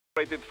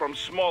separated from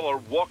smaller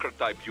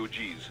walker-type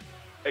UGs.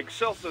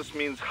 Excelsus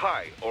means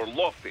high or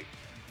lofty.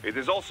 It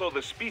is also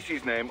the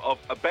species name of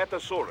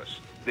Apatosaurus,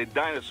 the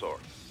dinosaur.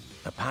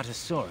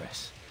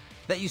 Apatosaurus?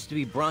 That used to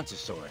be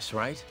Brontosaurus,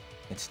 right?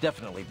 It's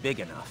definitely big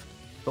enough.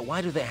 But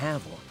why do they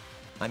have one?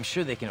 I'm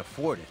sure they can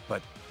afford it,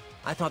 but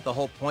I thought the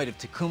whole point of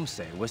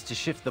Tecumseh was to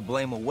shift the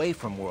blame away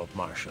from World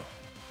Marshal.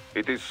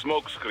 It is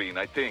smokescreen,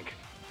 I think.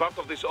 Part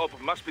of this op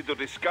must be to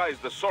disguise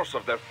the source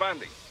of their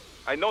funding.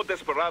 I know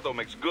Desperado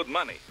makes good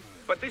money,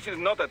 but this is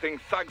not a thing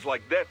thugs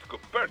like that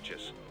could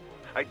purchase.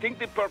 I think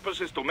the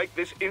purpose is to make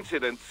this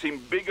incident seem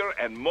bigger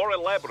and more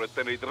elaborate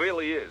than it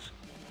really is.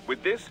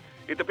 With this,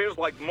 it appears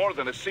like more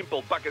than a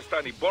simple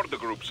Pakistani border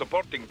group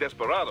supporting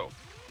Desperado.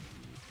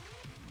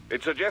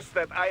 It suggests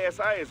that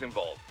ISI is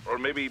involved, or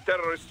maybe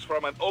terrorists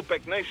from an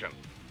OPEC nation.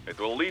 It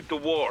will lead to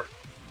war,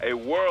 a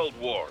world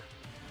war.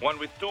 One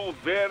with two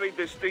very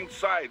distinct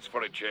sides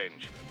for a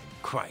change.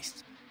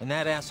 Christ, and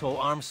that asshole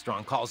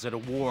Armstrong calls it a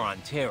war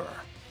on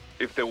terror.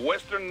 If the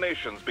Western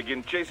nations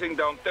begin chasing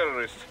down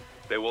terrorists,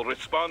 they will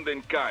respond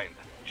in kind,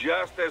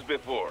 just as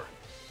before.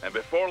 And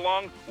before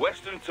long,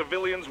 Western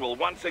civilians will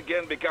once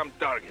again become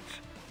targets.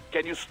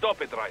 Can you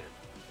stop it, Ryan?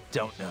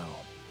 Don't know,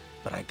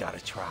 but I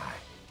gotta try.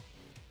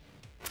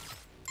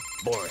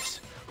 Boris,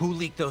 who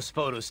leaked those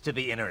photos to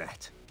the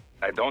internet?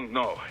 I don't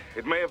know.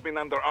 It may have been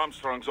under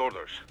Armstrong's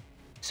orders.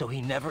 So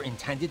he never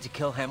intended to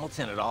kill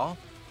Hamilton at all?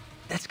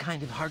 That's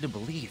kind of hard to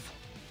believe.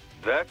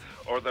 That,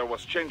 or there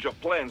was change of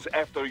plans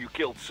after you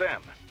killed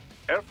Sam.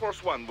 Air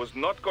Force One was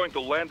not going to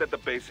land at the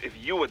base if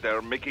you were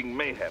there making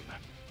mayhem.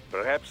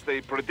 Perhaps they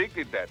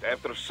predicted that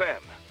after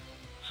Sam.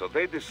 So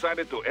they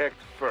decided to act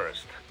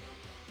first.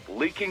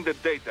 Leaking the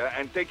data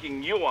and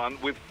taking you on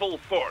with full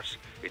force.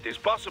 It is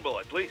possible,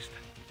 at least.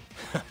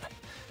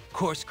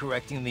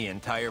 Course-correcting the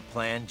entire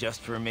plan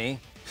just for me?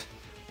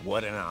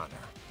 What an honor.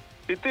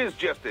 It is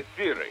just a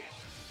theory.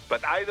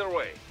 But either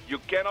way, you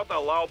cannot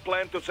allow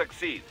plan to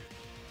succeed.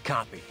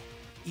 Copy.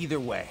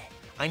 Either way,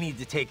 I need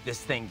to take this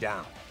thing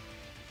down.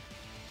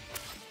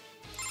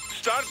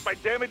 Start by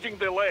damaging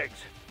the legs.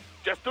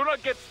 Just do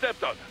not get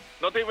stepped on.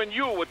 Not even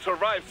you would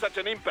survive such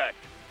an impact.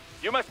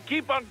 You must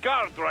keep on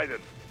guard,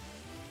 Raiden.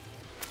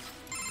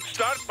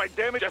 Start by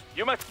damaging...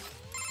 You must...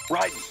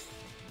 Raiden,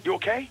 you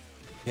okay?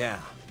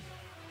 Yeah.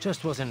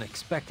 Just wasn't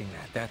expecting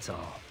that, that's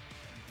all.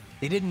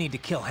 They didn't need to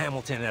kill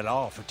Hamilton at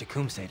all for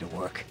Tecumseh to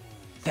work.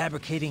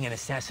 Fabricating an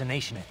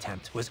assassination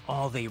attempt was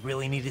all they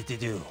really needed to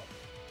do.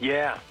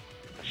 Yeah.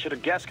 I should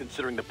have guessed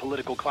considering the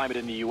political climate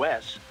in the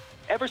US.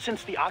 Ever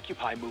since the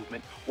Occupy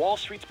movement, Wall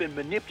Street's been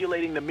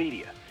manipulating the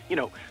media. You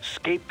know,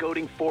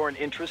 scapegoating foreign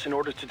interests in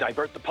order to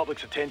divert the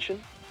public's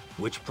attention.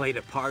 Which played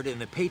a part in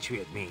the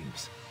Patriot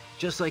memes,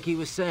 just like he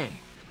was saying.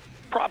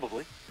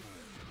 Probably.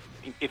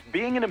 If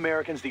being an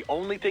American's the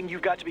only thing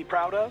you've got to be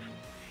proud of,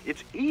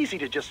 it's easy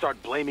to just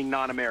start blaming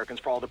non-Americans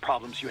for all the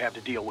problems you have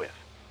to deal with.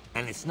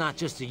 And it's not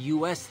just a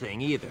US thing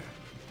either.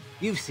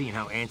 You've seen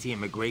how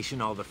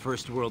anti-immigration all the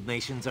first world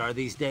nations are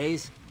these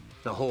days.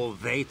 The whole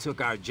 "they took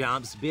our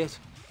jobs" bit.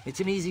 It's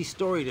an easy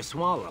story to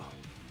swallow.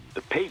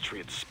 The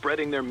Patriots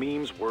spreading their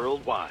memes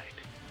worldwide.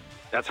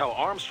 That's how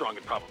Armstrong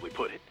had probably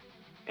put it.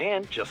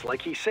 And, just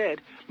like he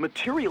said,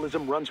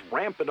 materialism runs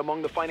rampant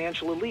among the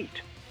financial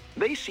elite.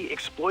 They see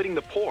exploiting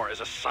the poor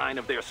as a sign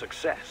of their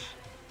success.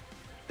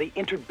 They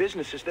entered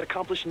businesses that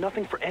accomplish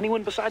nothing for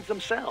anyone besides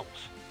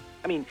themselves.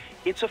 I mean,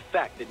 it's a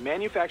fact that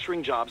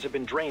manufacturing jobs have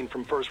been drained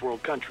from first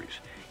world countries,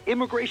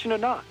 immigration or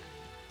not.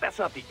 That's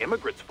not the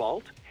immigrants'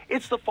 fault.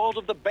 It's the fault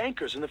of the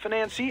bankers and the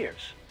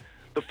financiers.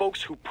 The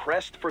folks who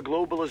pressed for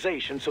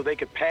globalization so they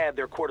could pad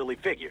their quarterly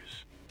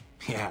figures.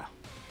 Yeah,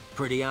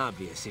 pretty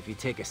obvious if you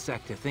take a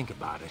sec to think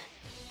about it.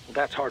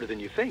 That's harder than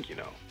you think, you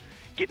know.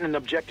 Getting an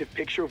objective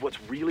picture of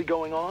what's really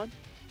going on?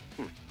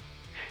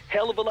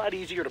 Hell of a lot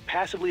easier to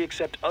passively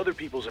accept other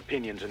people's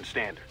opinions and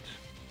standards.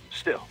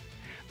 Still,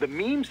 the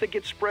memes that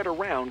get spread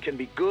around can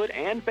be good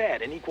and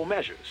bad in equal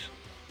measures.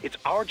 It's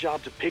our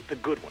job to pick the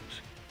good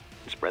ones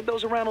and spread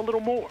those around a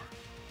little more.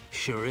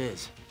 Sure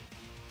is.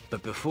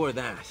 But before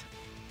that...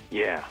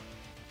 Yeah.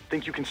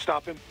 Think you can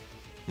stop him?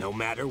 No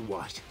matter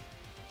what.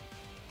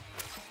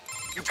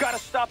 You gotta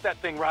stop that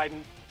thing,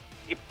 Raiden.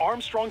 If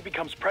Armstrong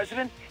becomes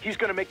president, he's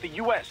gonna make the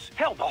US,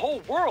 hell, the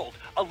whole world,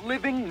 a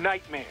living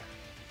nightmare.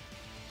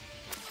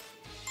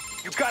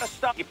 You gotta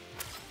stop... You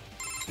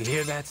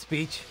hear that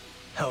speech?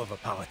 Hell of a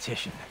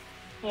politician.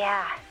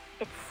 Yeah,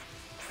 it's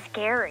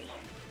scary.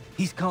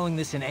 He's calling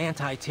this an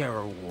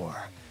anti-terror war,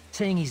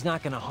 saying he's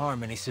not gonna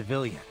harm any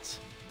civilians.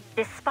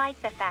 Despite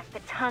the fact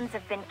that tons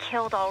have been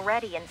killed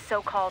already in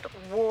so-called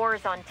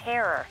wars on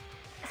terror.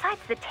 Besides,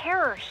 the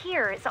terror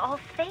here is all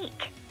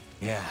fake.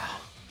 Yeah.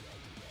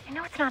 I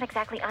know it's not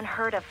exactly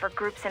unheard of for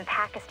groups in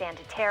Pakistan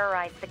to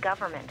terrorize the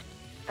government,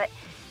 but,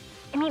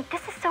 I mean,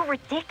 this is so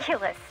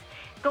ridiculous.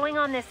 Going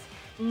on this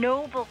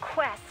noble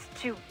quest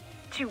to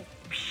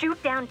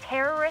shoot down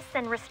terrorists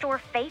and restore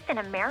faith in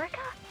America?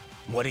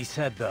 What he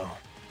said, though,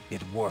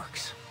 it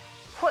works.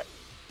 What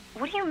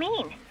do you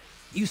mean?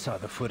 You saw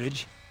the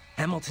footage.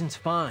 Hamilton's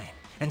fine,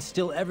 and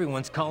still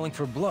everyone's calling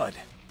for blood.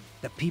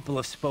 The people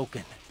have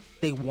spoken.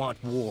 They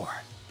want war.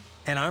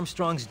 And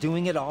Armstrong's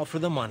doing it all for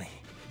the money.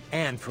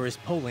 And for his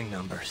polling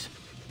numbers.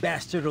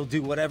 Bastard will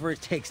do whatever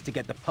it takes to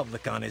get the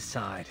public on his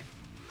side.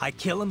 I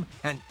kill him,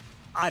 and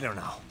I don't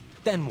know.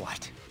 Then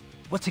what?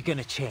 What's it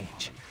gonna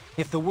change?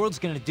 If the world's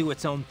gonna do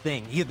its own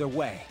thing, either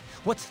way,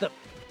 what's the...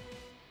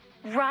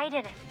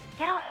 Raiden,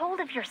 get a hold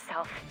of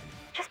yourself.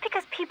 Just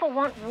because people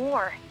want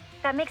war,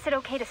 that makes it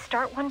okay to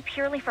start one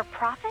purely for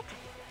profit?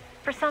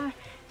 For some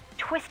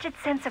twisted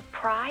sense of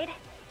pride?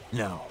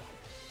 No.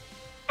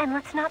 And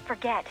let's not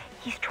forget,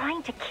 he's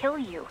trying to kill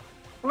you.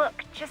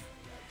 Look, just...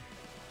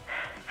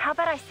 How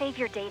about I save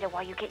your data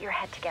while you get your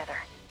head together?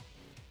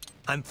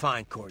 I'm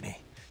fine, Courtney.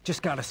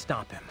 Just gotta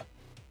stop him.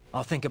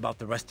 I'll think about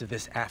the rest of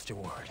this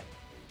afterward.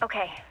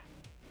 Okay.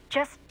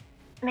 Just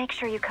make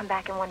sure you come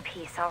back in one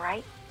piece, all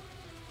right?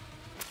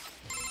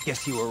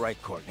 Guess you were right,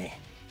 Courtney.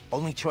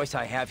 Only choice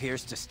I have here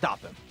is to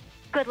stop him.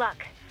 Good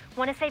luck.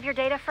 Want to save your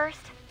data first?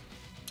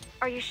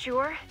 Are you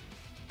sure?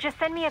 Just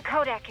send me a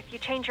codec if you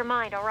change your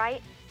mind, all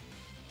right?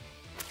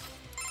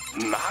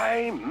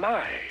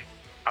 My.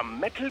 A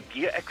Metal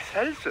Gear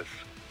Excelsis.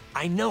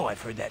 I know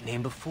I've heard that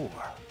name before.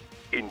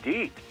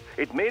 Indeed.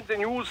 It made the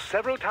news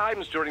several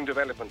times during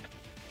development.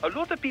 A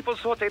lot of people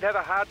thought they'd have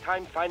a hard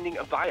time finding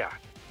a buyer.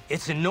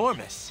 It's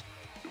enormous.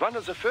 One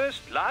of the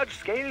first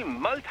large-scale,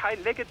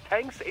 multi-legged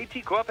tanks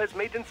AT Corp has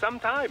made in some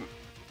time.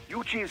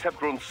 UGs have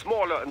grown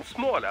smaller and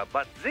smaller,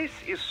 but this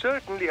is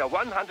certainly a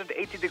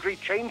 180-degree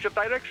change of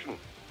direction.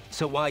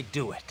 So why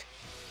do it?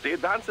 The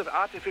advance of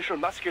artificial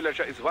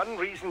musculature is one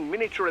reason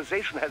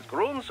miniaturization has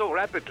grown so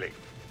rapidly.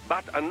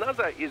 But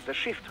another is the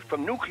shift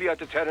from nuclear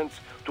deterrence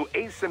to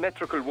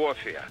asymmetrical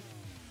warfare.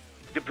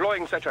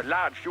 Deploying such a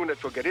large unit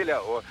for guerrilla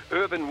or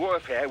urban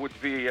warfare would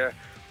be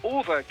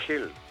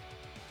overkill.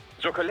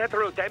 The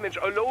collateral damage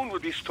alone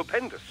would be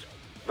stupendous.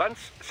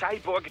 Once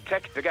cyborg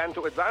tech began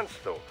to advance,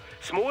 though,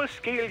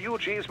 small-scale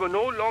UGs were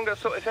no longer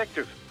so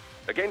effective.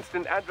 Against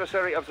an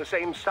adversary of the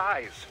same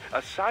size, a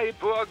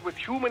cyborg with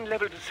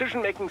human-level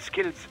decision-making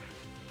skills,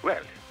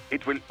 well,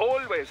 it will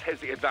always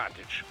have the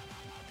advantage.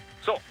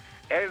 So,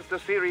 as the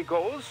theory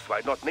goes,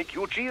 why not make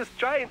UGs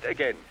giant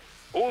again?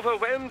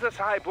 Overwhelm the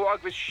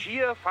cyborg with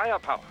sheer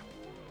firepower.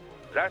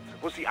 That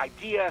was the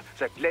idea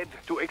that led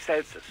to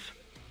Excelsis.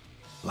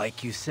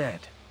 Like you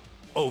said,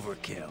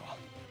 overkill.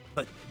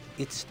 But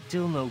it's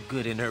still no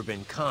good in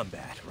urban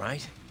combat,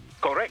 right?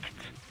 Correct.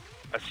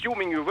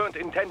 Assuming you weren't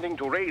intending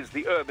to raise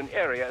the urban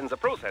area in the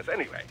process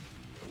anyway.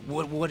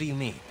 What do you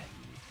mean?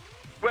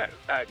 Well,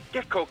 a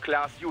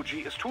Gecko-class UG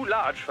is too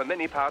large for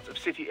many parts of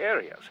city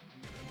areas,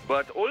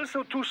 but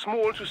also too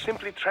small to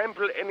simply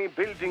trample any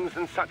buildings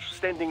and such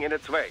standing in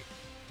its way.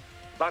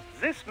 But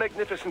this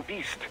magnificent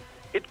beast,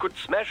 it could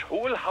smash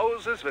whole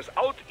houses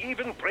without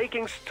even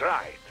breaking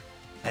stride.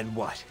 And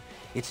what?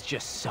 It's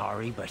just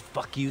sorry, but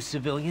fuck you,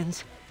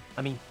 civilians?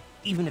 I mean,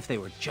 even if they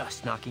were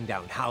just knocking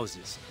down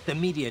houses, the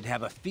media'd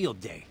have a field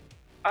day.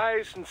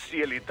 I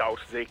sincerely doubt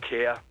they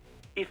care.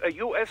 If a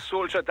US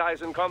soldier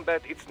dies in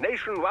combat, it's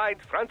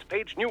nationwide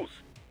front-page news.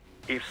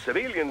 If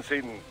civilians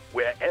in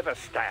wherever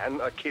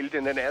Stan are killed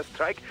in an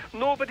airstrike,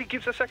 nobody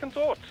gives a second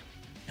thought.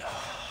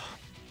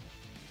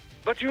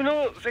 But you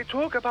know, they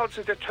talk about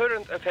the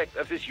deterrent effect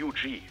of this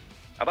UG,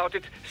 about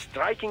it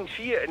striking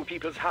fear in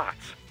people's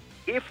hearts.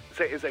 If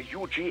there is a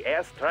UG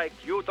airstrike,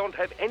 you don't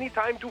have any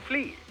time to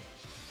flee.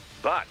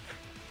 But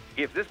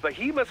if this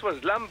behemoth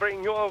was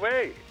lumbering your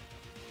way...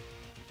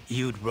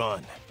 You'd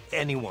run.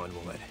 Anyone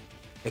would.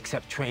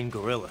 Except trained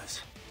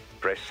guerrillas.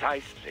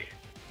 Precisely.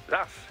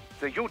 Thus,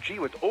 the UG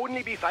would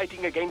only be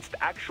fighting against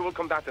actual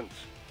combatants.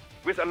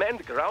 With a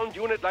manned ground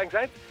unit like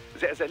that,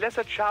 there's a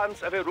lesser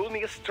chance of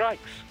erroneous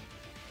strikes.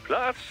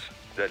 Plus,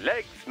 the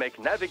legs make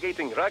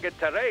navigating rugged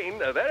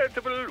terrain a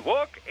veritable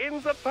walk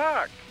in the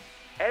park.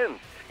 And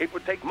it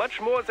would take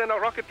much more than a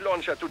rocket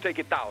launcher to take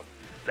it down.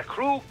 The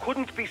crew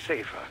couldn't be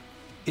safer.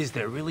 Is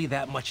there really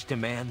that much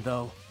demand,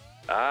 though?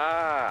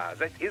 Ah,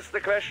 that is the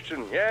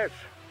question, yes.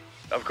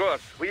 Of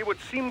course, we would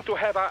seem to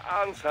have our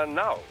answer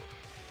now.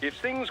 If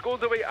things go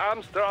the way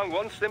Armstrong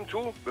wants them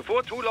to,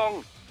 before too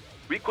long,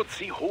 we could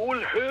see whole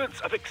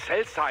herds of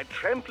Excelsi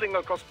trampling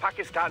across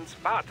Pakistan's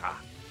Sparta.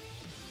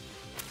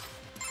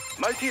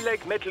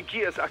 Multi-leg Metal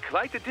Gears are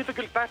quite a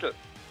difficult battle.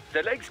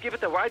 The legs give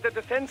it a wider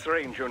defense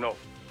range, you know.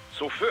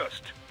 So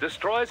first,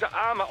 destroy the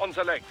armor on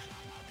the legs.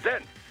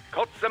 Then,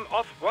 cut them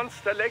off once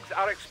the legs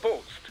are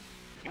exposed.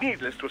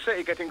 Needless to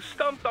say, getting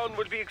stomped on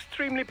will be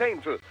extremely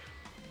painful.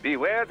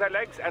 Beware the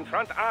legs and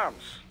front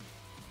arms.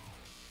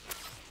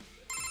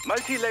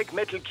 Multi-leg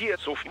Metal Gear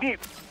so neat.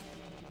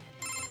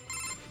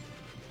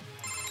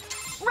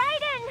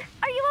 Raiden!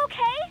 Are you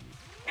okay?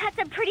 That's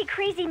a pretty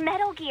crazy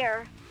Metal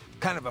Gear.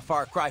 Kind of a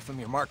far cry from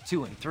your Mark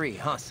II and III,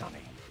 huh, Sonny?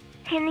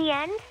 In the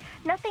end,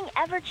 nothing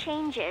ever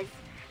changes.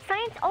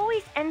 Science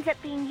always ends up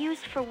being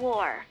used for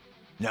war.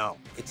 No,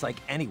 it's like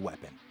any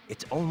weapon.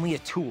 It's only a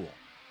tool.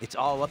 It's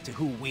all up to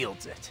who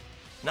wields it.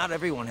 Not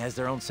everyone has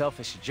their own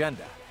selfish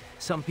agenda.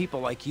 Some people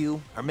like you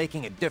are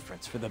making a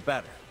difference for the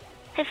better.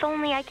 If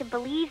only I could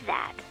believe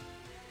that.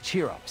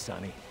 Cheer up,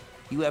 Sonny.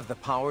 You have the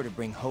power to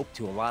bring hope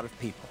to a lot of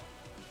people.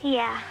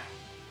 Yeah.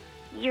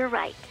 You're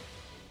right.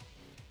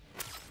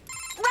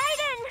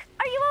 Raiden!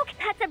 Are you okay?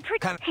 That's a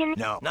pretty...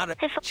 No, not a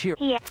cheer.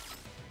 Yeah.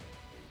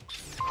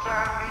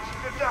 Man needs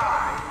to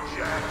die,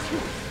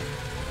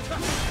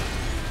 Jack.